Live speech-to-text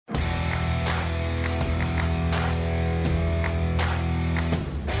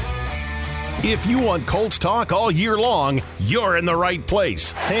If you want Colts talk all year long, you're in the right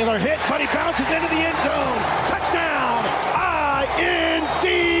place. Taylor hit, but he bounces into the end zone. Touchdown! I-N-D-Y!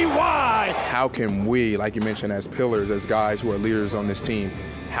 How can we, like you mentioned, as pillars, as guys who are leaders on this team,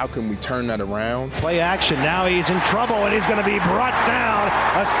 how can we turn that around? Play action. Now he's in trouble, and he's going to be brought down.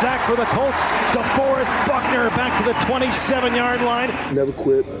 A sack for the Colts. DeForest Buckner back to the 27-yard line. Never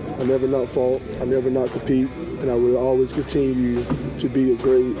quit. I never not fault. I never not compete. And I will always continue to be a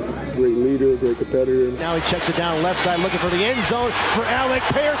great leader, a great competitor. Now he checks it down left side, looking for the end zone for Alec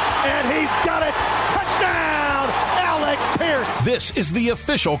Pierce, and he's got it. Touchdown, Alec Pierce. This is the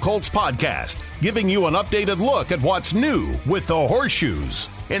official Colts podcast, giving you an updated look at what's new with the Horseshoes.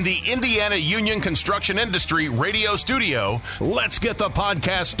 In the Indiana Union Construction Industry radio studio, let's get the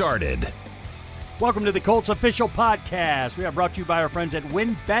podcast started. Welcome to the Colts official podcast. We are brought to you by our friends at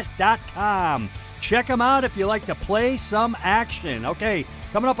WinBet.com. Check them out if you like to play some action. Okay,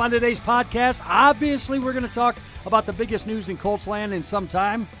 coming up on today's podcast, obviously we're going to talk about the biggest news in Colts land in some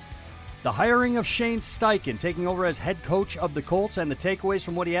time. The hiring of Shane Steichen, taking over as head coach of the Colts, and the takeaways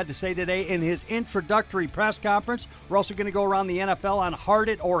from what he had to say today in his introductory press conference. We're also going to go around the NFL on Hard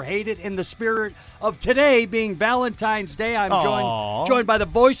It or Hate It in the spirit of today being Valentine's Day. I'm joined by the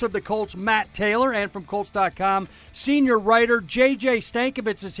voice of the Colts, Matt Taylor, and from Colts.com, senior writer J.J.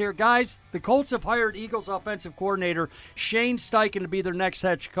 Stankovitz is here. Guys, the Colts have hired Eagles offensive coordinator Shane Steichen to be their next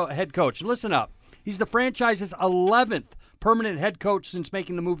head coach. Listen up. He's the franchise's 11th permanent head coach since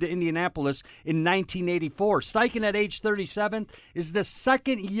making the move to Indianapolis in 1984. Steichen, at age 37, is the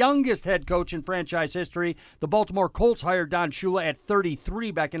second youngest head coach in franchise history. The Baltimore Colts hired Don Shula at 33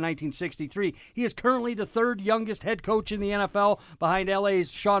 back in 1963. He is currently the third youngest head coach in the NFL, behind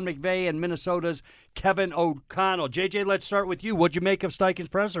LA's Sean McVay and Minnesota's Kevin O'Connell. JJ, let's start with you. What'd you make of Steichen's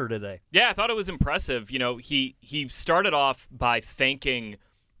presser today? Yeah, I thought it was impressive. You know, he started off by thanking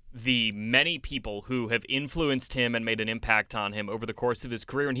the many people who have influenced him and made an impact on him over the course of his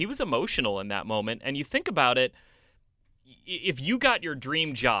career, and he was emotional in that moment. And you think about it, if you got your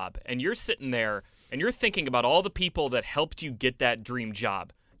dream job and you're sitting there and you're thinking about all the people that helped you get that dream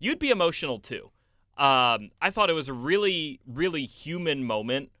job, you'd be emotional too. I thought it was a really, really human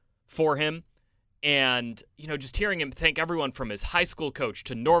moment for him. And, you know, just hearing him thank everyone from his high school coach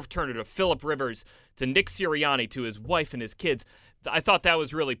to Norv Turner to Phillip Rivers to Nick Sirianni to his wife and his kids, I thought that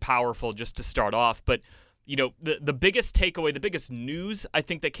was really powerful just to start off. But, you know, the biggest takeaway, the biggest news I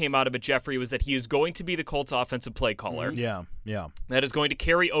think that came out of it, Jeffrey, was that he is going to be the Colts offensive play caller. Yeah. That is going to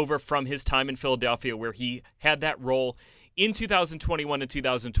carry over from his time in Philadelphia, where he had that role in 2021 and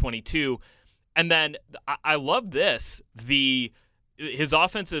 2022. And then I love this, his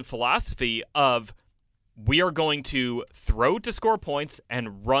offensive philosophy of we are going to throw to score points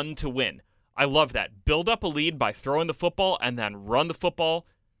and run to win. I love that. Build up a lead by throwing the football and then run the football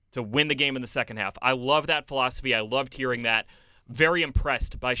to win the game in the second half. I love that philosophy. I loved hearing that. Very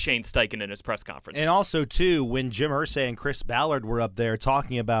impressed by Shane Steichen in his press conference. And also, too, when Jim Irsay and Chris Ballard were up there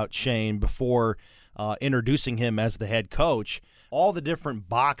talking about Shane before introducing him as the head coach, all the different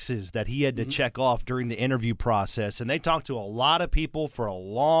boxes that he had to check off during the interview process. And they talked to a lot of people for a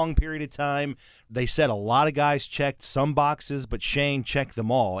long period of time. They said a lot of guys checked some boxes, but Shane checked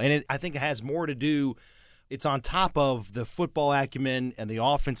them all. And I think it has more to do, it's on top of the football acumen and the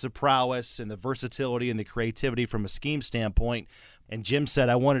offensive prowess and the versatility and the creativity from a scheme standpoint. And Jim said,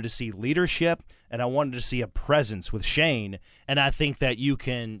 I wanted to see leadership and I wanted to see a presence with Shane. And I think that you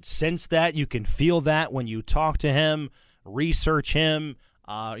can sense that, you can feel that when you talk to him, research him,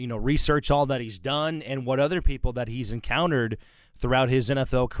 research all that he's done and what other people that he's encountered throughout his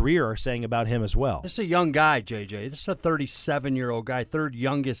NFL career are saying about him as well. This is a young guy, JJ. This is a 37-year-old guy, third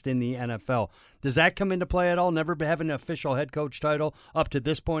youngest in the NFL. Does that come into play at all? Never having an official head coach title up to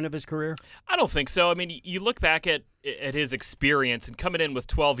this point of his career? I don't think so. I mean, you look back at his experience and coming in with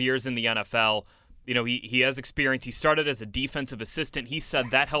 12 years in the NFL, you know, he has experience. He started as a defensive assistant. He said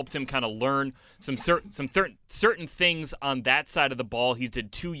that helped him kind of learn some certain things on that side of the ball. He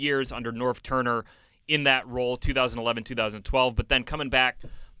did 2 years under Norv Turner in that role, 2011, 2012, but then coming back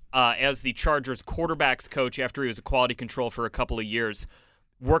as the Chargers quarterbacks coach after he was a quality control for a couple of years,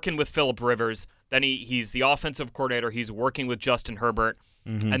 working with Phillip Rivers. Then he's the offensive coordinator. He's working with Justin Herbert.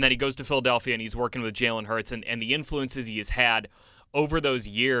 And then he goes to Philadelphia and he's working with Jalen Hurts. And the influences he has had over those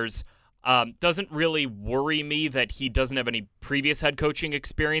years doesn't really worry me that he doesn't have any previous head coaching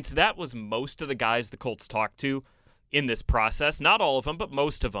experience. That was most of the guys the Colts talked to in this process. Not all of them, but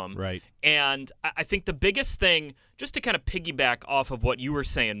most of them. Right. And I think the biggest thing, just to kind of piggyback off of what you were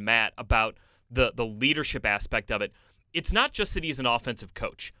saying, Matt, about the leadership aspect of it, it's not just that he's an offensive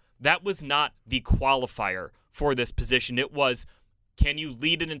coach. That was not the qualifier for this position. It was, Can you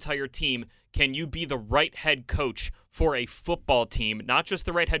lead an entire team? Can you be the right head coach for a football team, not just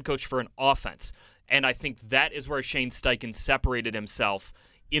the right head coach for an offense? And I think that is where Shane Steichen separated himself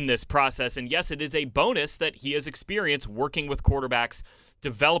in this process. And yes, it is a bonus that he has experience working with quarterbacks,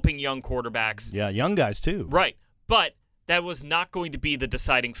 developing young quarterbacks. Yeah, young guys too. Right. But that was not going to be the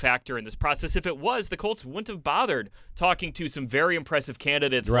deciding factor in this process. If it was, the Colts wouldn't have bothered talking to some very impressive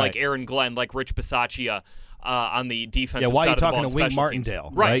candidates like Aaron Glenn, like Rich Bisaccia on the defensive side why are you of the ball. talking to Wink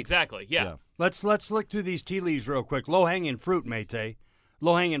Martindale? Right, exactly. Yeah. Let's look through these tea leaves real quick. Low-hanging fruit, Mate.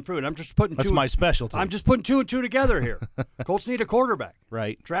 Low-hanging fruit. I'm just putting That's my specialty. I'm just putting 2 and 2 together here. Colts need a quarterback.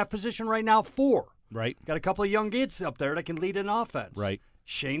 Right. Draft position right now, 4. Right. Got a couple of young kids up there that can lead an offense. Right.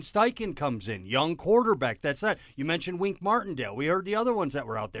 Shane Steichen comes in, young quarterback. That's that. You mentioned Wink Martindale. We heard the other ones that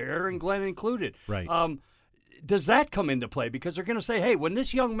were out there, Aaron Glenn included. Right. Does that come into play? Because they're going to say, hey, when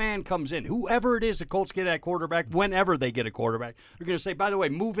this young man comes in, whoever it is the Colts get at quarterback, whenever they get a quarterback, they're going to say, by the way,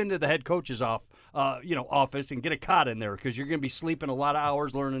 move into the head coach's office and get a cot in there because you're going to be sleeping a lot of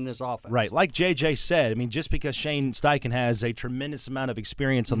hours learning this offense. Right. Like JJ said, I mean, just because Shane Steichen has a tremendous amount of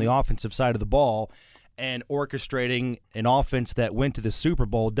experience on the offensive side of the ball and orchestrating an offense that went to the Super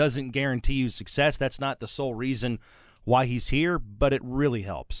Bowl doesn't guarantee you success. That's not the sole reason why he's here, but it really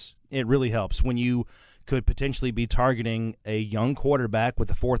helps. It really helps when you could potentially be targeting a young quarterback with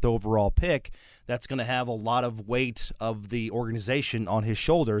the 4th overall pick that's going to have a lot of weight of the organization on his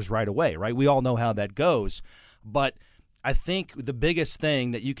shoulders right away, right? We all know how that goes. But I think the biggest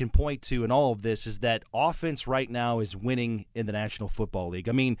thing that you can point to in all of this is that offense right now is winning in the National Football League.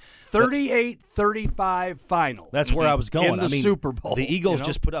 I mean, 38-35 final. That's where I was going. In the Super Bowl. The Eagles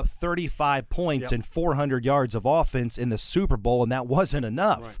just put up 35 points and 400 yards of offense in the Super Bowl, and that wasn't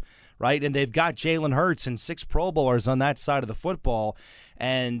enough. Right, and they've got Jalen Hurts and 6 Pro Bowlers on that side of the football,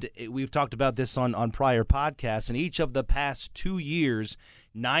 and we've talked about this on prior podcasts. In each of the past 2 years,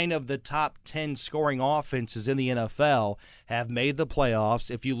 9 of the top 10 scoring offenses in the NFL have made the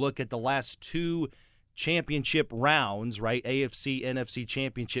playoffs. If you look at the last 2 championship rounds, right, AFC, NFC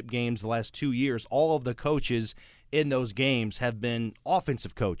championship games the last 2 years, all of the coaches in those games have been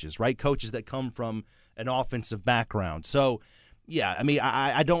offensive coaches, right, coaches that come from an offensive background. So, yeah, I mean,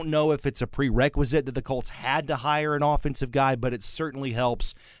 I don't know if it's a prerequisite that the Colts had to hire an offensive guy, but it certainly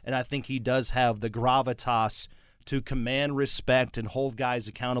helps, and I think he does have the gravitas to command respect and hold guys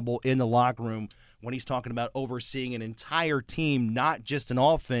accountable in the locker room when he's talking about overseeing an entire team, not just an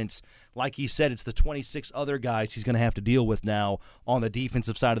offense. Like he said, it's the 26 other guys he's going to have to deal with now on the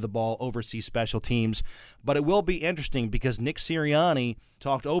defensive side of the ball, oversee special teams. But it will be interesting because Nick Sirianni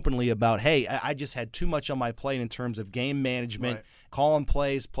talked openly about, hey, I just had too much on my plate in terms of game management, calling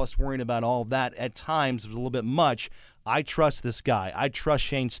plays, plus worrying about all of that. At times, it was a little bit much. I trust this guy. I trust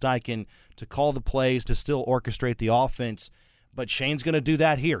Shane Steichen to call the plays, to still orchestrate the offense. But Shane's going to do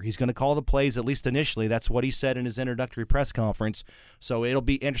that here. He's going to call the plays, at least initially. That's what he said in his introductory press conference. So it'll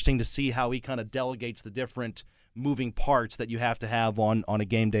be interesting to see how he kind of delegates the different moving parts that you have to have on a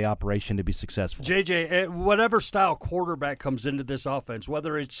game day operation to be successful. JJ, whatever style quarterback comes into this offense,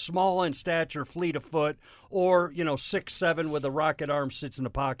 whether it's small in stature, fleet of foot, or 6'7" with a rocket arm sits in the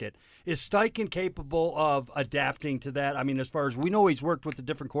pocket, is Steichen capable of adapting to that? I mean, as far as we know, he's worked with the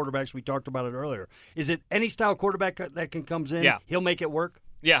different quarterbacks. We talked about it earlier. Is it any style quarterback that comes in? Yeah. He'll make it work?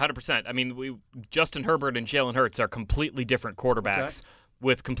 Yeah, 100%. I mean, Justin Herbert and Jalen Hurts are completely different quarterbacks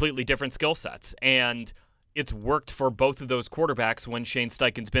with completely different skill sets, and it's worked for both of those quarterbacks when Shane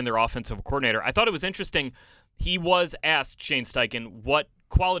Steichen's been their offensive coordinator. I thought it was interesting. He was asked, Shane Steichen, what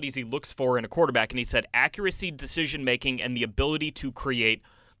qualities he looks for in a quarterback, and he said accuracy, decision-making, and the ability to create.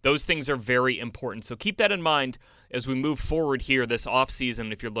 Those things are very important. So keep that in mind as we move forward here this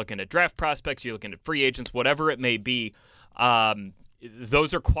offseason. If you're looking at draft prospects, you're looking at free agents, whatever it may be,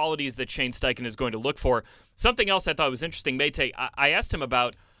 those are qualities that Shane Steichen is going to look for. Something else I thought was interesting, Mate, I asked him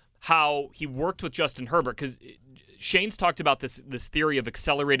about how he worked with Justin Herbert, because Shane's talked about this theory of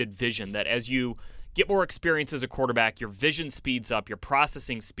accelerated vision, that as you get more experience as a quarterback, your vision speeds up, your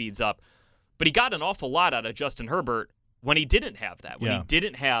processing speeds up. But he got an awful lot out of Justin Herbert when he didn't have that, when he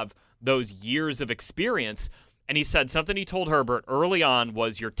didn't have those years of experience. And he said something he told Herbert early on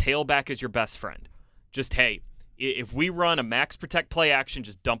was, your tailback is your best friend. Just, hey, if we run a max protect play action,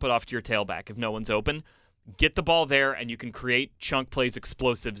 just dump it off to your tailback if no one's open. Get the ball there, and you can create chunk plays,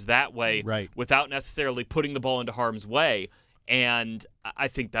 explosives that way without necessarily putting the ball into harm's way. And I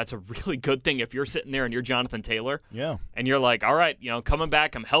think that's a really good thing if you're sitting there and you're Jonathan Taylor. Yeah. And you're like, all right, coming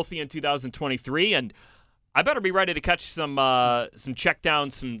back, I'm healthy in 2023, and I better be ready to catch some check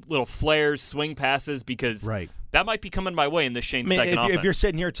downs, some little flares, swing passes, because that might be coming my way in this Shane Steichen offense. If you're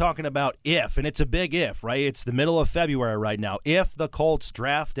sitting here talking about if, and it's a big if, right? It's the middle of February right now. If the Colts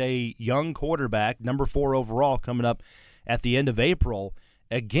draft a young quarterback, number 4 overall, coming up at the end of April,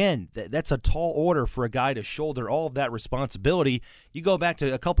 again, that's a tall order for a guy to shoulder all of that responsibility. You go back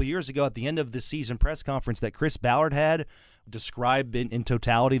to a couple years ago at the end of the season press conference that Chris Ballard had, described in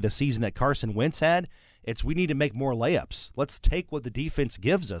totality the season that Carson Wentz had. It's we need to make more layups. Let's take what the defense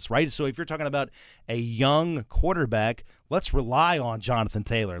gives us, right? So if you're talking about a young quarterback, let's rely on Jonathan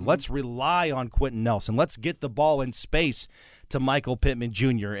Taylor. Let's rely on Quentin Nelson. Let's get the ball in space to Michael Pittman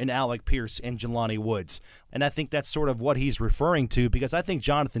Jr. and Alec Pierce and Jelani Woods. And I think that's sort of what he's referring to, because I think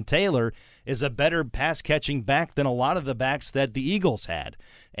Jonathan Taylor is a better pass-catching back than a lot of the backs that the Eagles had.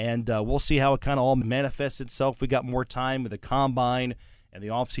 And we'll see how it kind of all manifests itself. We got more time with the combine, and the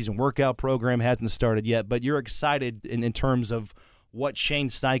offseason workout program hasn't started yet. But you're excited in terms of what Shane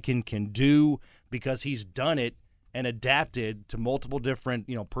Steichen can do, because he's done it and adapted to multiple different,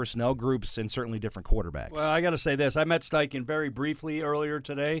 personnel groups and certainly different quarterbacks. Well, I got to say this. I met Steichen very briefly earlier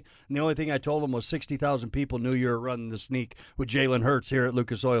today, and the only thing I told him was 60,000 people knew you were running the sneak with Jalen Hurts here at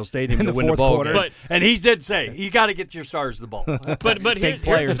Lucas Oil Stadium to win the ball game. And he did say, you got to get your stars the ball. But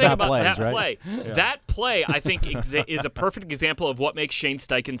here's the thing about that play. Yeah. That play, I think, is a perfect example of what makes Shane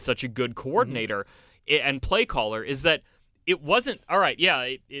Steichen such a good coordinator and play caller, is that it wasn't, all right,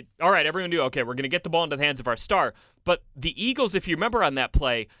 all right, everyone knew, okay, we're going to get the ball into the hands of our star. But the Eagles, if you remember on that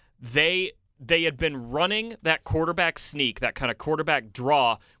play, they had been running that quarterback sneak, that kind of quarterback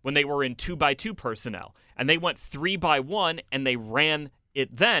draw, when they were in 2-by-2 personnel. And they went 3-by-1, and they ran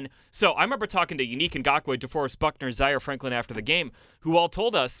it then. So I remember talking to Yannick Ngakoue, DeForest Buckner, Zaire Franklin after the game, who all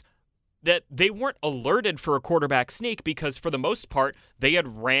told us that they weren't alerted for a quarterback sneak because, for the most part, they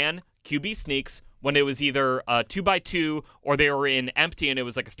had ran QB sneaks when it was either 2-by-2 or they were in empty and it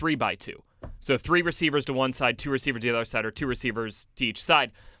was like a 3-by-2. So 3 receivers to one side, 2 receivers to the other side, or 2 receivers to each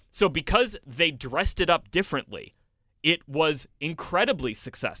side. So because they dressed it up differently, it was incredibly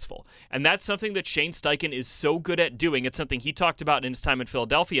successful. And that's something that Shane Steichen is so good at doing. It's something he talked about in his time in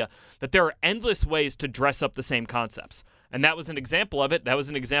Philadelphia, that there are endless ways to dress up the same concepts. And that was an example of it. That was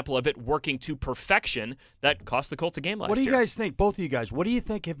an example of it working to perfection that cost the Colts a game last year. What do you guys think, both of you guys, what do you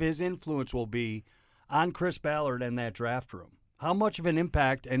think of his influence will be on Chris Ballard and that draft room? How much of an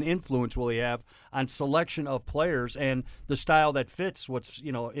impact and influence will he have on selection of players and the style that fits what's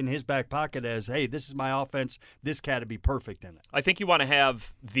in his back pocket as, hey, this is my offense, this cat to be perfect in it? I think you want to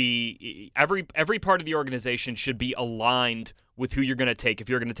have every part of the organization should be aligned with who you're going to take. If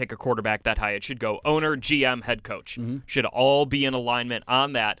you're going to take a quarterback that high, it should go owner, GM, head coach. Should all be in alignment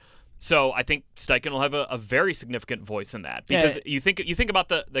on that. So I think Steichen will have a very significant voice in that, because you think about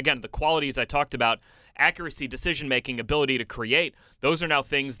the qualities I talked about: accuracy, decision making, ability to create. Those are now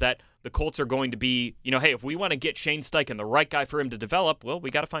things that the Colts are going to be. Hey, if we want to get Shane Steichen, the right guy for him to develop, well,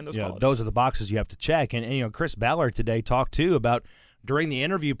 we got to find those qualities. Those are the boxes you have to check. And Chris Ballard today talked too about, during the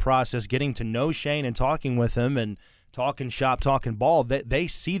interview process, getting to know Shane and talking with him and talking shop, talking ball. They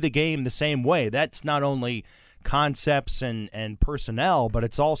see the game the same way. That's not only concepts and personnel, but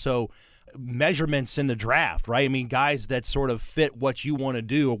it's also measurements in the draft, right? I mean, guys that sort of fit what you want to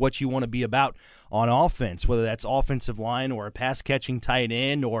do or what you want to be about on offense, whether that's offensive line or a pass-catching tight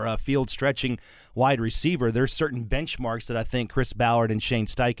end or a field-stretching wide receiver. There's certain benchmarks that I think Chris Ballard and Shane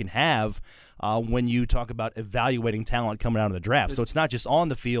Steichen have when you talk about evaluating talent coming out of the draft. So it's not just on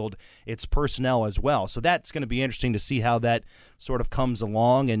the field, it's personnel as well. So that's going to be interesting to see how that sort of comes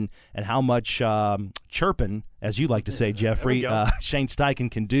along and how much chirping, as you like to say, Jeffrey, Shane Steichen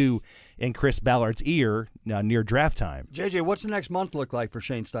can do in Chris Ballard's ear near draft time. JJ, what's the next month look like for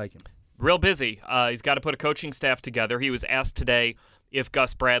Shane Steichen? Real busy. He's got to put a coaching staff together. He was asked today if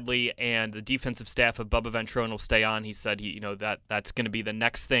Gus Bradley and the defensive staff of Bubba Ventrone will stay on. He said that's going to be the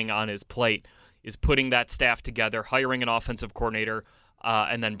next thing on his plate, is putting that staff together, hiring an offensive coordinator,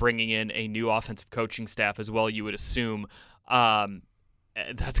 and then bringing in a new offensive coaching staff as well, you would assume.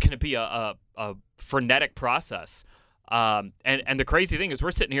 That's going to be a frenetic process. And the crazy thing is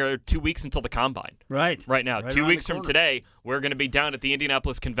we're sitting here 2 weeks until the Combine. Right now. 2 weeks from today, we're going to be down at the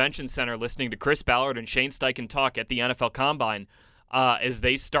Indianapolis Convention Center listening to Chris Ballard and Shane Steichen talk at the NFL Combine as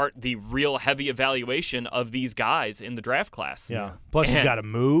they start the real heavy evaluation of these guys in the draft class. Yeah. Plus he's got to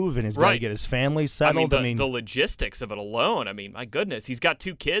move and he's got to get his family settled. I mean, the logistics of it alone. I mean, my goodness, he's got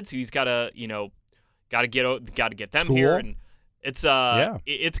 2 kids who he's got to get them School. here, and it's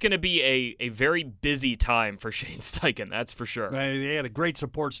going to be a very busy time for Shane Steichen, that's for sure. They had a great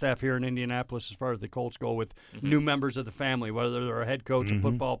support staff here in Indianapolis as far as the Colts go, with new members of the family, whether they're a head coach, a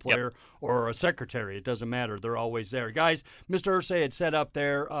football player, or a secretary. It doesn't matter. They're always there. Guys, Mr. Irsay had set up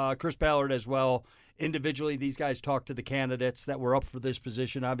there, Chris Ballard as well, individually, these guys talked to the candidates that were up for this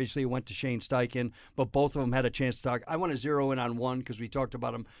position. Obviously, it went to Shane Steichen, but both of them had a chance to talk. I want to zero in on one because we talked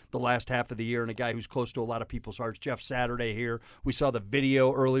about him the last half of the year, and a guy who's close to a lot of people's hearts, Jeff Saturday here. We saw the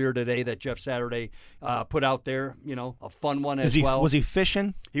video earlier today that Jeff Saturday put out there, a fun one as well. Was he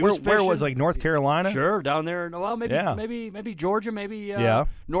fishing? He was fishing. Where was, like, North Carolina? Sure, down there. Well, maybe Georgia, maybe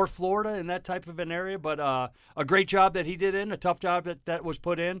North Florida in that type of an area, but a great job that he did a tough job that was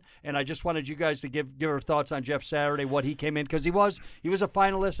put in, and I just wanted you guys to give your thoughts on Jeff Saturday, what he came in, because he was a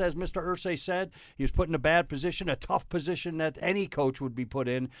finalist, as Mr. Irsay said. He was put in a bad position, a tough position that any coach would be put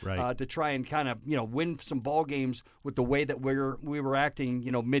in to try and kind of win some ball games with the way that we were acting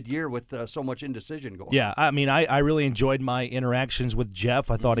mid-year with so much indecision going. Yeah, I mean, I really enjoyed my interactions with Jeff.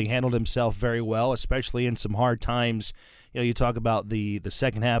 I thought he handled himself very well, especially in some hard times. You talk about the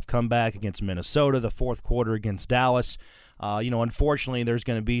second half comeback against Minnesota, the fourth quarter against Dallas. Unfortunately, there's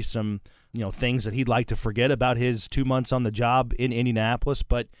going to be some things that he'd like to forget about his 2 months on the job in Indianapolis.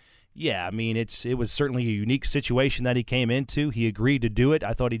 But, yeah, I mean, it was certainly a unique situation that he came into. He agreed to do it.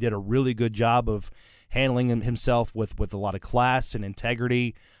 I thought he did a really good job of handling himself with a lot of class and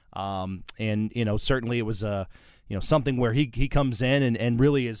integrity. Certainly it was something where he comes in and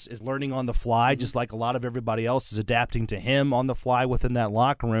really is learning on the fly, just like a lot of everybody else is adapting to him on the fly within that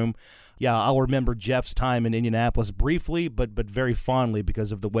locker room. Yeah, I'll remember Jeff's time in Indianapolis briefly, but very fondly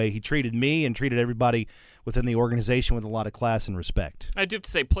because of the way he treated me and treated everybody within the organization with a lot of class and respect. I do have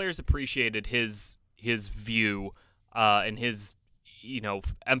to say, players appreciated his view and his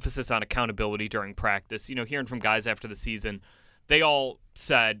emphasis on accountability during practice. Hearing from guys after the season, they all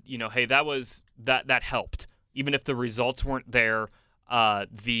said, hey, that helped. Even if the results weren't there,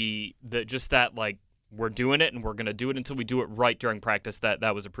 we're doing it and we're going to do it until we do it right during practice,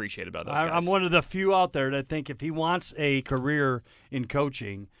 that was appreciated by those guys. I'm one of the few out there that think if he wants a career in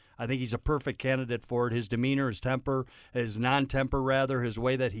coaching, I think he's a perfect candidate for it. His demeanor, his temper, his non-temper rather, his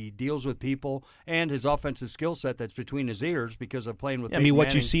way that he deals with people, and his offensive skill set that's between his ears because of playing with Peyton what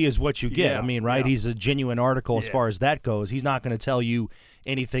Manning. You see is what you get. Yeah, I mean, right? Yeah. He's a genuine article as far as that goes. He's not going to tell you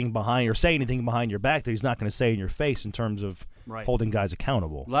anything behind or say anything behind your back that he's not going to say in your face in terms of holding guys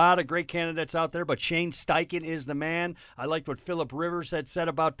accountable. A lot of great candidates out there, but Shane Steichen is the man. I liked what Philip Rivers had said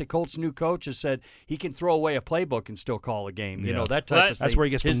about the Colts' new coach. He said he can throw away a playbook and still call a game. Yeah. That type of thing. That's where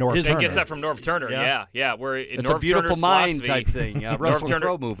he gets from Norv Turner. He gets that from Norv Turner, yeah. It's a beautiful mind type thing. Russell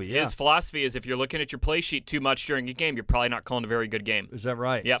Crowe movie. Yeah. His philosophy is if you're looking at your play sheet too much during a game, you're probably not calling a very good game. Is that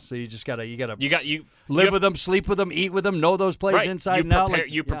right? Yep. So you just gotta live with them, sleep with them, eat with them, know those plays inside and out.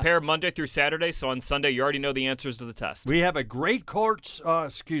 You prepare Monday through Saturday, so on Sunday you already know the answers to the test. We have a great Colts.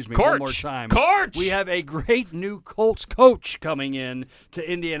 One more time. Coach! We have a great new Colts coach coming in to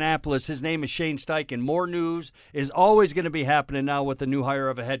Indianapolis. His name is Shane Steichen. More news is always going to be happening now with the new hire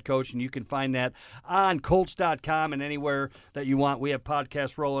of a head coach, and you can find that on Colts.com and anywhere that you want. We have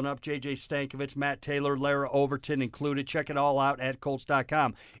podcasts rolling up. J.J. Stankovich, Matt Taylor, Lara Overton included. Check it all out at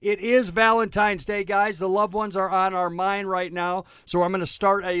Colts.com. It is Valentine's Day, guys. The loved ones are on our mind right now, so I'm going to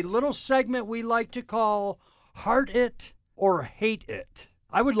start a little segment we like to call Heart It or Hate It.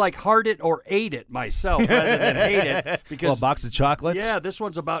 I would like heart it or ate it myself rather than hate it. Because, a box of chocolates? Yeah, this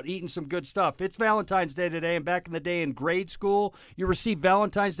one's about eating some good stuff. It's Valentine's Day today, and back in the day in grade school, you received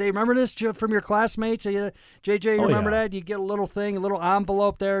Valentine's Day. Remember this from your classmates? JJ, you remember that? You get a little thing, a little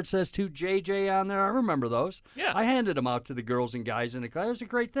envelope there. It says to JJ on there. I remember those. Yeah. I handed them out to the girls and guys in the class. It was a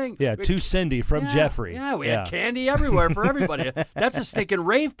great thing. Yeah, to Cindy from Jeffrey. Yeah, we had candy everywhere for everybody. That's a stinking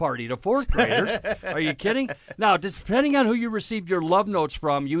rave party to fourth graders. Are you kidding? Now, depending on who you received your love notes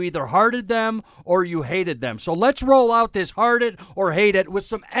from, you either hearted them or you hated them. So let's roll out this heart it or hate it with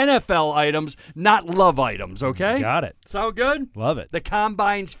some NFL items, not love items, okay? Got it. Sound good? Love it. The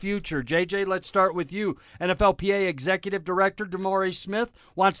Combine's future. JJ, let's start with you. NFLPA Executive Director DeMaurice Smith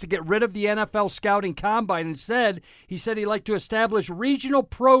wants to get rid of the NFL Scouting Combine. Instead, he said he'd like to establish regional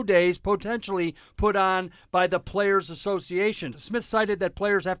pro days potentially put on by the Players Association. Smith cited that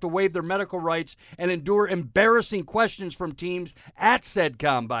players have to waive their medical rights and endure embarrassing questions from teams at said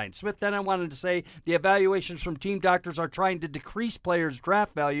combine. Smith then wanted to say the evaluations from team doctors are trying to decrease players'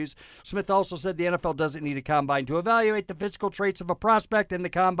 draft values. Smith also said the NFL doesn't need a combine to evaluate the physical traits of a prospect, and the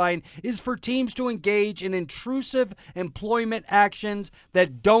combine is for teams to engage in intrusive employment actions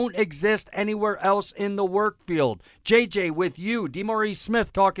that don't exist anywhere else in the work field. JJ, with you, DeMaurice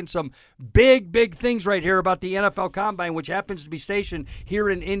Smith talking some big things right here about the NFL Combine, which happens to be stationed here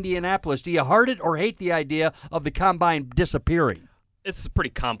in Indianapolis. Do you heart it or hate the idea of the Combine disappearing? This is a pretty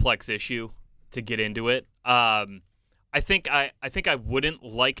complex issue to get into it. I think I wouldn't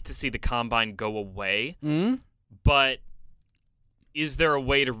like to see the Combine go away, but is there a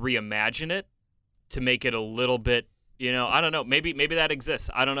way to reimagine it to make it a little bit, I don't know. Maybe that exists.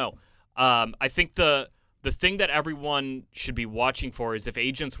 I don't know. I think the thing that everyone should be watching for is if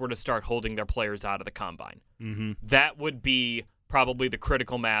agents were to start holding their players out of the combine. Mm-hmm. That would be probably the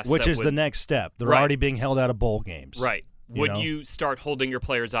critical mass. Which is the next step. They're already being held out of bowl games. Right. Would you start holding your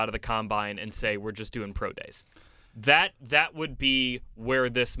players out of the combine and say, we're just doing pro days? That would be where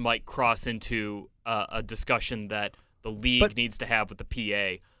this might cross into a discussion that the league needs to have with the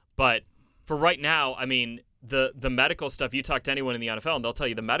PA. But for right now, I mean, the medical stuff, you talk to anyone in the NFL, and they'll tell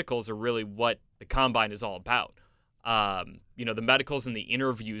you the medicals are really what the combine is all about. The medicals and the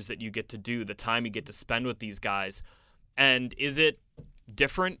interviews that you get to do, the time you get to spend with these guys. And is it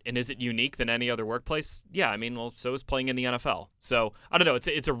different and is it unique than any other workplace? Yeah, I mean, well, so is playing in the NFL. So, I don't know.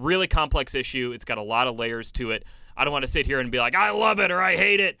 It's a really complex issue. It's got a lot of layers to it. I don't want to sit here and be like, I love it or I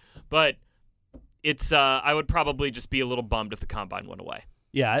hate it. But it's I would probably just be a little bummed if the combine went away.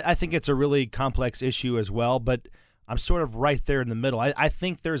 Yeah, I think it's a really complex issue as well, but I'm sort of right there in the middle. I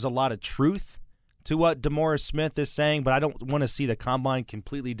think there's a lot of truth to what DeMaurice Smith is saying, but I don't want to see the combine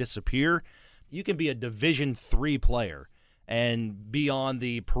completely disappear. You can be a Division III player and be on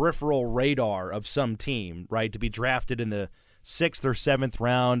the peripheral radar of some team, right, to be drafted in the 6th or 7th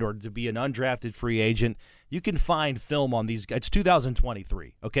round or to be an undrafted free agent. You can find film on these guys. It's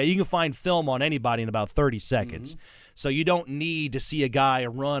 2023, okay? You can find film on anybody in about 30 seconds. Mm-hmm. So you don't need to see a guy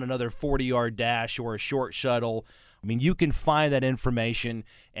run another 40-yard dash or a short shuttle. I mean, you can find that information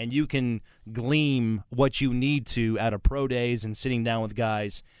and you can glean what you need to out of pro days and sitting down with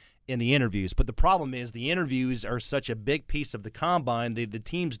guys in the interviews. But the problem is the interviews are such a big piece of the combine. The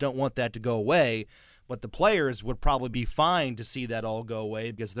teams don't want that to go away, but the players would probably be fine to see that all go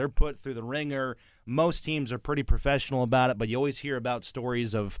away because they're put through the ringer. Most teams are pretty professional about it, but you always hear about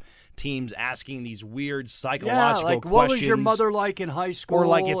stories of teams asking these weird psychological questions. What was your mother like in high school? Or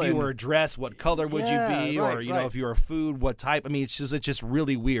like if you were dressed, what color would you be? Or, you know, if you were food, what type? I mean, it's just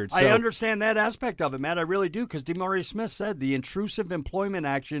really weird. So, I understand that aspect of it, Matt. I really do, because DeMaurice Smith said the intrusive employment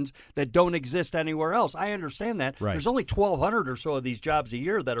actions that don't exist anywhere else. I understand that. Right. There's only 1,200 or so of these jobs a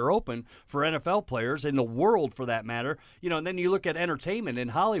year that are open for NFL players, in the world for that matter. You know, and then you look at entertainment in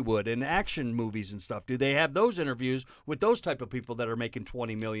Hollywood and action movies and stuff. Do they have those interviews with those type of people that are making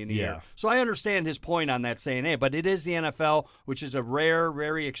 $20 million a year? So I understand his point on that, saying, hey, but it is the NFL, which is a rare,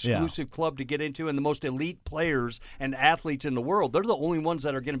 very exclusive club to get into, and the most elite players and athletes in the world. They're the only ones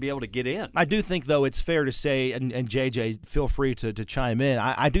that are going to be able to get in. I do think, though, it's fair to say, and JJ, feel free to chime in,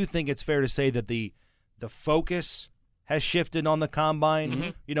 I do think it's fair to say that the focus has shifted on the combine. Mm-hmm.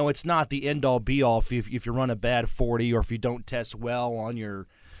 You know, it's not the end-all, be-all if you run a bad 40 or if you don't test well on your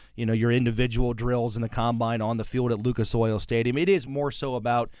individual drills in the combine on the field at Lucas Oil Stadium. It is more so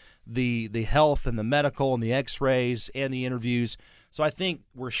about the health and the medical and the x-rays and the interviews. So I think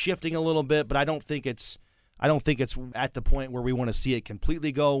we're shifting a little bit, but I don't think it's at the point where we want to see it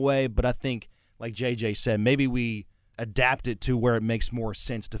completely go away. But I think, like JJ said, maybe we adapt it to where it makes more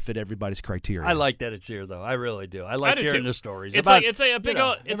sense to fit everybody's criteria. I like that it's here, though. I really do. I like hearing the stories. It's a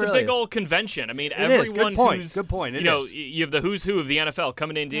big old convention. I mean, everyone who's good point. You have the who's who of the NFL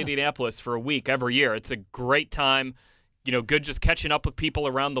coming into Indianapolis for a week every year. It's a great time. You know, good just catching up with people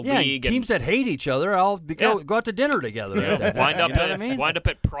around the league. Teams that hate each other, I'll go out to dinner together. Wind up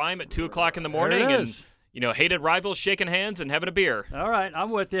at Prime at 2:00 in the morning and. Hated rivals shaking hands and having a beer. All right, I'm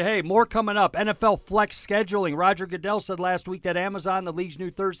with you. Hey, more coming up. NFL flex scheduling. Roger Goodell said last week that Amazon, the league's new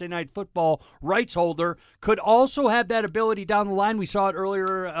Thursday Night Football rights holder, could also have that ability down the line. We saw it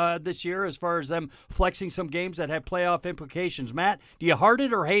earlier this year as far as them flexing some games that have playoff implications. Matt, do you heart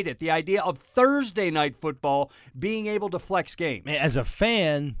it or hate it, the idea of Thursday Night Football being able to flex games? Man, as a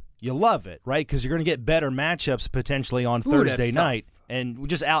fan, you love it, right? Because you're going to get better matchups potentially on Thursday night. And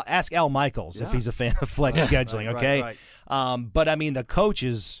just ask Al Michaels if he's a fan of flex scheduling, okay? Right. But, I mean, the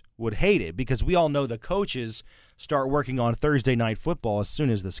coaches would hate it because we all know the coaches start working on Thursday Night Football as soon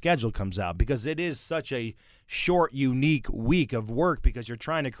as the schedule comes out because it is such a short, unique week of work because you're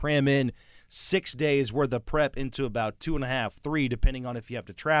trying to cram in 6 days worth of prep into about 2.5, 3, depending on if you have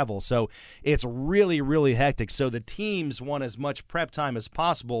to travel. So it's really, really hectic. So the teams want as much prep time as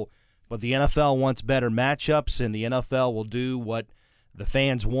possible, but the NFL wants better matchups, and the NFL will do what the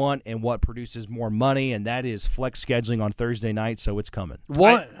fans want and what produces more money, and that is flex scheduling on Thursday night, so it's coming.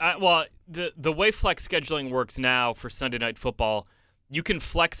 The way flex scheduling works now for Sunday Night Football, you can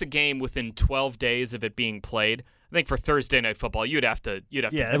flex a game within 12 days of it being played. I think for Thursday Night Football, you'd have to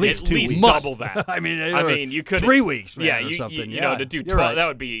at least double that. I mean, you could 3 weeks, man, or something. To do 12, right. That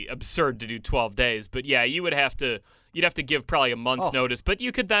would be absurd to do 12 days. But yeah, you'd have to give probably a month's notice. But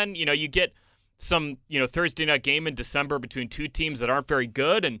you could then, you get some, Thursday night game in December between two teams that aren't very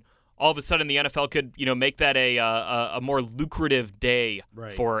good, and all of a sudden the NFL could, make that a more lucrative day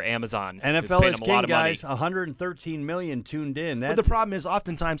for Amazon. NFL is king, guys. 113 million tuned in. But the problem is,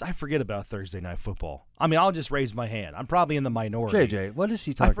 oftentimes I forget about Thursday Night Football. I mean, I'll just raise my hand. I'm probably in the minority. JJ, what is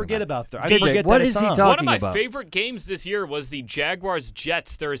he talking about? I forget about Thursday. I forget what that is it's he on. talking One of my about? favorite games this year was the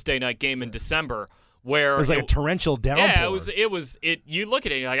Jaguars-Jets Thursday night game in December. Where it was like a torrential downpour. Yeah, it was. You look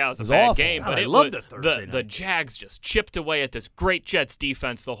at it, you're like, it was a bad awful. game, God, but I it love was, the Thursday the night. Jags just chipped away at this great Jets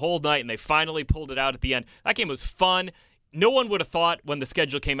defense the whole night, and they finally pulled it out at the end. That game was fun. No one would have thought when the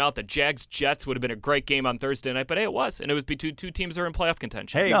schedule came out that Jags-Jets would have been a great game on Thursday night, but hey, it was, and it was between two teams that are in playoff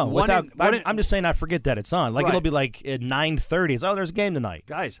contention. Hey, No, I'm just saying I forget that it's on. Like, it'll be like at 9:30. It's, there's a game tonight.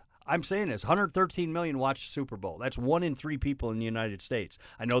 Guys, I'm saying this. 113 million watched the Super Bowl. That's 1 in 3 people in the United States.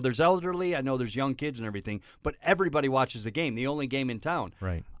 I know there's elderly. I know there's young kids and everything, but everybody watches the game, the only game in town.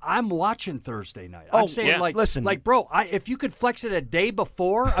 Right. I'm watching Thursday night. Oh, I'm saying, yeah. Listen. bro, if you could flex it a day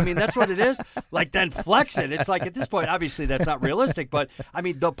before, I mean, that's what it is. Then flex it. It's like at this point, obviously, that's not realistic. But, I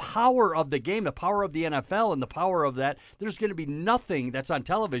mean, the power of the game, the power of the NFL, and the power of that, there's going to be nothing that's on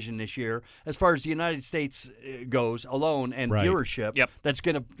television this year as far as the United States goes alone and Right. viewership. Yep. That's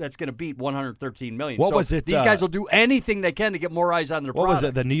gonna beat 113 million. What So was it, These guys will do anything they can to get more eyes on their What product. was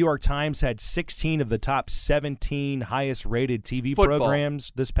it? The New York Times had 16 of the top 17 highest-rated TV Football.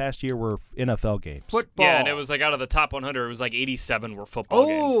 programs this past year were NFL games. Football. Yeah, and it was like out of the top 100, it was like 87 were football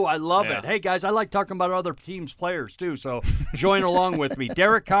games. Oh, I love Yeah. it. Hey, guys, I like talking about other teams' players, too, so join along with me.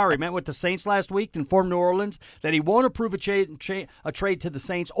 Derek Carr, he met with the Saints last week, informed New Orleans that he won't approve a trade to the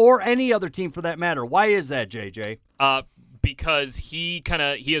Saints or any other team for that matter. Why is that, JJ? Because he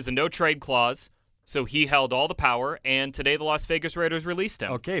has a no-trade clause, so he held all the power, and today the Las Vegas Raiders released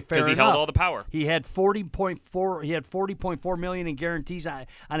him. Okay, fair Because he enough. held all the power. He had $40.4 million in guarantees on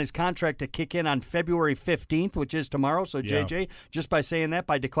his contract to kick in on February 15th, which is tomorrow. So JJ, just by saying that,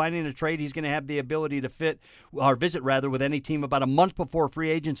 by declining a trade, he's going to have the ability to visit with any team about a month before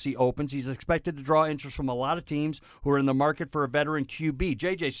free agency opens. He's expected to draw interest from a lot of teams who are in the market for a veteran QB.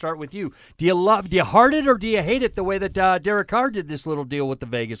 JJ, start with you. Do you heart it or do you hate it the way that Derek Carr did this little deal with the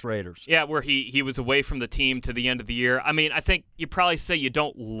Vegas Raiders? Yeah, where he was away from the team to the end of the year. I mean, I think you probably say you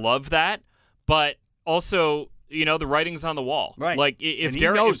don't love that, but also, the writing's on the wall. Right. Like, And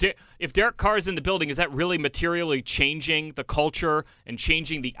if Derek Carr is in the building, is that really materially changing the culture and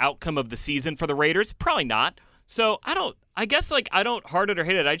changing the outcome of the season for the Raiders? Probably not. So I don't heart it or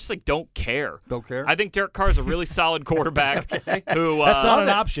hate it. I just don't care. Don't care? I think Derek Carr is a really solid quarterback who That's not an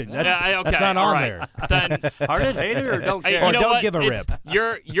option. That's not all on right. there. Then Heart it, hate it, or don't care? Or know don't what? give a rip.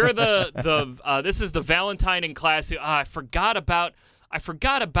 You're this is the Valentine in class. Who, I forgot about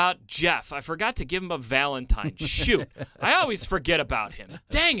Jeff. I forgot to give him a Valentine. Shoot, I always forget about him.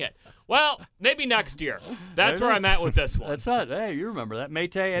 Dang it. Well, maybe next year. That's where I'm at with this one. That's not. Hey, you remember that.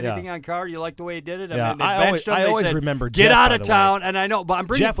 Mate, anything on Carr? You like the way he did it? Yeah, They I benched him. They always said, remember Get Jeff, out by of the town. And I know, but I'm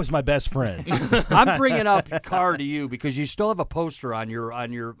bringing Jeff was my best friend. I'm bringing up Carr to you because you still have a poster on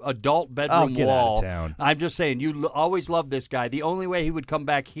your adult bedroom get wall. out of town. I'm just saying, you always loved this guy. The only way he would come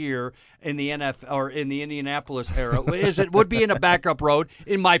back here in the NFL or in the Indianapolis era would be in a backup road,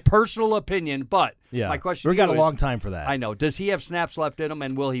 in my personal opinion. But Yeah. my question we to got you a is, long time for that. I know. Does he have snaps left in him,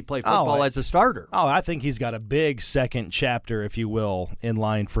 and will he play football as a starter? Oh, I think he's got a big second chapter, if you will, in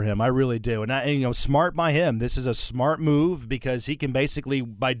line for him. I really do. And smart by him. This is a smart move because he can basically,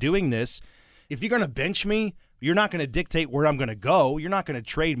 by doing this, if you're going to bench me, you're not going to dictate where I'm going to go. You're not going to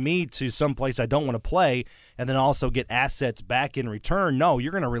trade me to someplace I don't want to play and then also get assets back in return. No,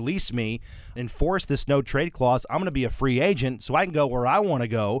 you're going to release me, enforce this no-trade clause. I'm going to be a free agent so I can go where I want to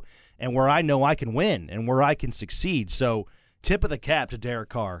go and where I know I can win and where I can succeed. So tip of the cap to Derek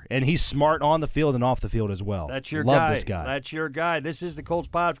Carr, and he's smart on the field and off the field as well. That's your Love guy. this guy. That's your guy. This is the Colts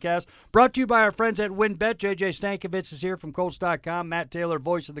Podcast, brought to you by our friends at WynnBET. JJ Stankovitz is here from Colts.com. Matt Taylor,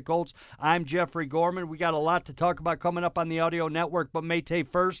 voice of the Colts. I'm Jeffrey Gorman. We got a lot to talk about coming up on the audio network, but Mayte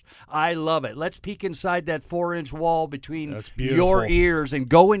first, I love it. Let's peek inside that 4-inch wall between your ears and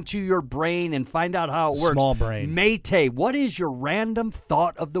go into your brain and find out how it works. Small brain. Mayte, what is your random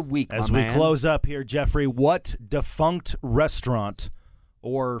thought of the week, As my we man? close up here, Jeffrey, what defunct restaurant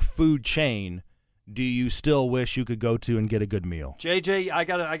or food chain do you still wish you could go to and get a good meal? JJ, I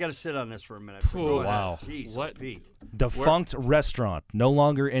gotta sit on this for a minute. Ooh, wow. Jeez, What? Pete. Defunct restaurant, no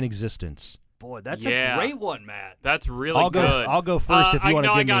longer in existence. Boy, that's Yeah. a great one, Matt. That's really I'll good. I'll go first if you want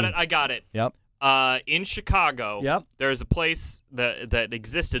to give me. I got it. Yep. In Chicago, Yep. there's a place that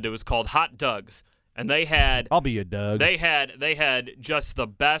existed. It was called Hot Doug's, and they had I'll be a Doug. they had just the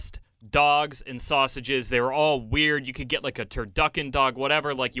best dogs and sausages. They were all weird. You could get like a turducken dog,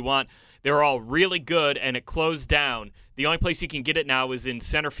 whatever like you want. They were all really good, and it closed down. The only place you can get it now is in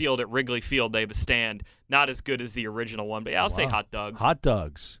center field at Wrigley Field. They have a stand. Not as good as the original one, but yeah, I'll say hot dogs. Hot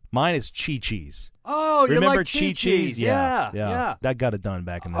dogs. Mine is Chi-Chi's. Oh, you Remember like Chi-Chi's? Yeah. That got it done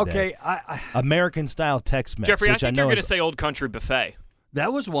back in the day. Okay, American-style Tex-Mex, Jeffrey, I which think know you're going is to say Old Country Buffet.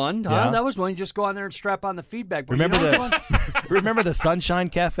 that was one. Yeah. That was one. You just go on there and strap on the feedback. But Remember you know the remember the Sunshine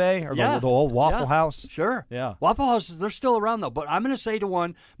Cafe or the old Waffle House? Sure. Yeah. Waffle Houses, they're still around, though. But I'm going to say to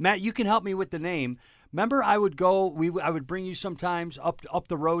one, Matt, you can help me with the name. Remember, I would bring you sometimes up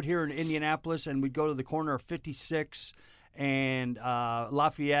the road here in Indianapolis, and we'd go to the corner of 56 and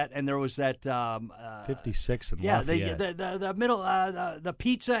Lafayette, and there was that 56 and yeah, Lafayette. the middle the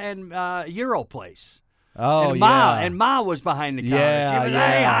pizza and Euro place. Oh, and yeah. Ma was behind the counter. Yeah, She was,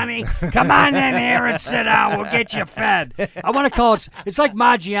 yeah. hey, honey, come on in here and sit down. We'll get you fed. I want to call it, it's like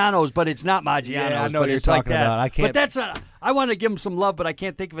Maggiano's, but it's not Maggiano's. Yeah, I know but what you're it's like talking that. about. I can't. But that's I want to give them some love, but I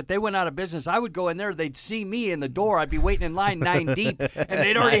can't think of it. They went out of business. I would go in there. They'd see me in the door. I'd be waiting in line 9 deep, and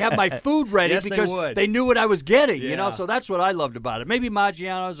they'd already have my food ready Yes, they because would. they knew what I was getting. You Yeah. know, so that's what I loved about it. Maybe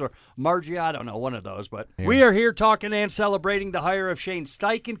Maggiano's or Margie, I don't know, one of those. But we are here talking and celebrating the hire of Shane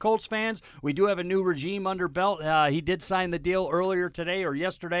Steichen, Colts fans. We do have a new regime under belt. He did sign the deal earlier today or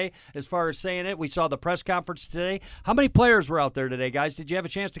yesterday as far as saying it. We saw the press conference today. How many players were out there today, guys? Did you have a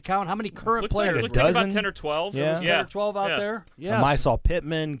chance to count? How many current Looked players? like were there? about dozen? 10 or 12. Yeah. 10 or 12 out there? Yeah. I saw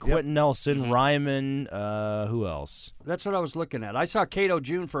Pittman, Quentin Nelson, Ryman. Who else? That's what I was looking at. I saw Cato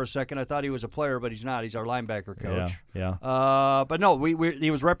June for a second. I thought he was a player, but he's not. He's our linebacker coach. Yeah. But no, he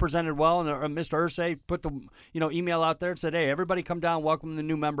was represented well, and Mr. Irsay put the email out there and said, "Hey, everybody, come down, welcome the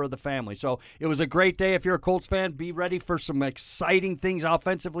new member of the family." So it was a great day. If you're a Colts fan, be ready for some exciting things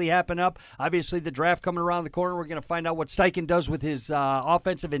offensively happen up. Obviously, the draft coming around the corner. We're going to find out what Steichen does with his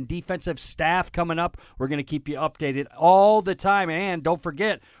offensive and defensive staff coming up. We're going to keep you updated all the time, and don't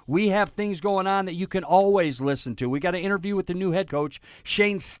forget, we have things going on that you can always listen to. We got an interview with the new head coach,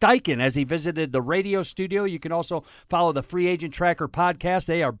 Shane Steichen, as he visited the radio studio. You can also follow the Free Agent Tracker podcast.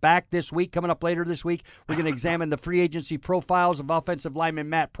 They are back this week. Coming up later this week, we're going to examine the free agency profiles of offensive lineman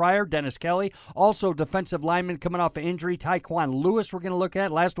Matt Pryor, Dennis Kelly. Also, defensive lineman coming off of injury, Tyquan Lewis, we're going to look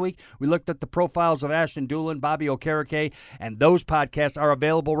at. Last week, we looked at the profiles of Ashton Doolin, Bobby Okereke, and those podcasts are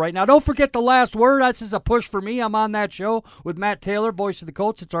available right now. Don't forget The Last Word. This is a push for me. I'm on that show with Matt Taylor, voice of the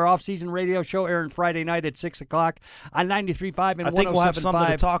Colts. It's our off-season radio show airing Friday night at 6 o'clock on 93.5 and 107.5. I think we'll have something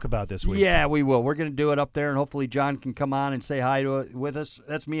to talk about this week. Yeah, we will. We're going to do it up there, and hopefully John can come on and say hi to it with us.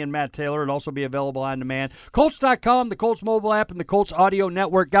 That's me and Matt Taylor. It'll also be available on demand. Colts.com, the Colts mobile app, and the Colts audio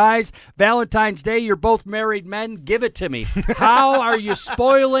network. Guys, Valentine's Day, you're both married men. Give it to me. How are you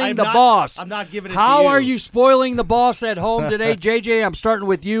spoiling the boss? I'm not giving it to you. How are you spoiling the boss at home today? JJ, I'm starting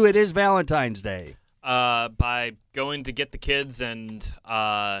with you. It is Valentine's Day. By going to get the kids and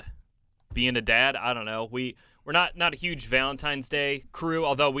being a dad. I don't know. We're not a huge Valentine's Day crew,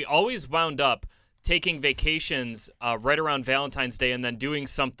 although we always wound up taking vacations right around Valentine's Day and then doing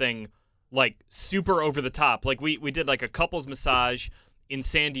something like super over the top. Like we did like a couples massage in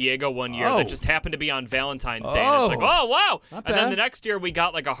San Diego one year that just happened to be on Valentine's Day. And it's like, oh, wow. Not And then bad. the next year we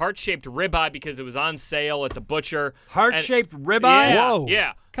got like a heart-shaped ribeye because it was on sale at the butcher. Heart-shaped ribeye? Yeah, Whoa.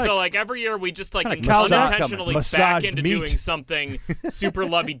 yeah. So like every year we just like kinda cow that unintentionally coming? back Massaged into meat. doing something super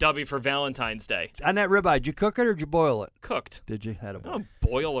lovey-dovey for Valentine's Day. On that ribeye, did you cook it or did you boil it? Cooked. Did you? Had a Oh,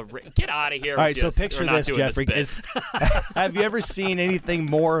 boil a Get out of here. All right, so Just- we're picture not this, doing Jeffrey. bit. Have you ever seen anything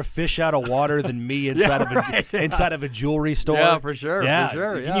more fish out of water than me inside inside of a jewelry store? Yeah, for sure, Yeah. for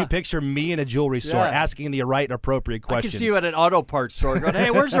sure, Can yeah. you picture me in a jewelry store Yeah. asking the right and appropriate I can questions? see you at an auto parts store going,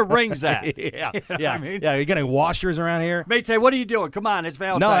 hey, where's the rings at? yeah, what yeah, I mean? yeah. You're getting washers around here. Mate, say, what are you doing? Come on, it's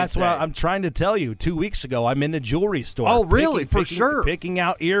Valentine's No, that's Day. what I'm trying to tell you. 2 weeks ago, I'm in the jewelry store. Oh, really? For sure. Picking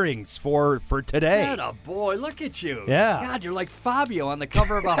out earrings for today. What a boy. Look at you. Yeah. God, you're like Fabio on the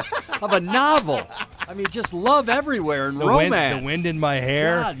cover of a novel. I mean, just love everywhere and the romance. wind, the wind in my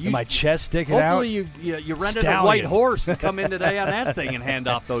hair, God, you- and my chest sticking out. Hopefully you rented a Stallion. white horse and come in today on that thing and hand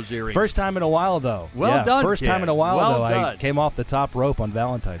off those earrings. First time in a while, though. Well Yeah, done, First kid. time in a while, Well though. I done. came off the top rope on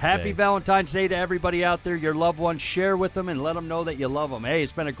Valentine's Day. Happy Valentine's Day to everybody out there. Your loved ones, share with them and let them know that you love them. Hey,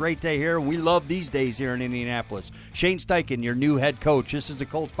 it's been a great day here. We love these days here in Indianapolis. Shane Steichen, your new head coach. This is the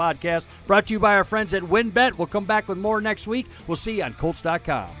Colts Podcast brought to you by our friends at WinBet. We'll come back with more next week. We'll see you on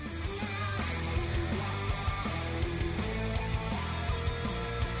Colts.com.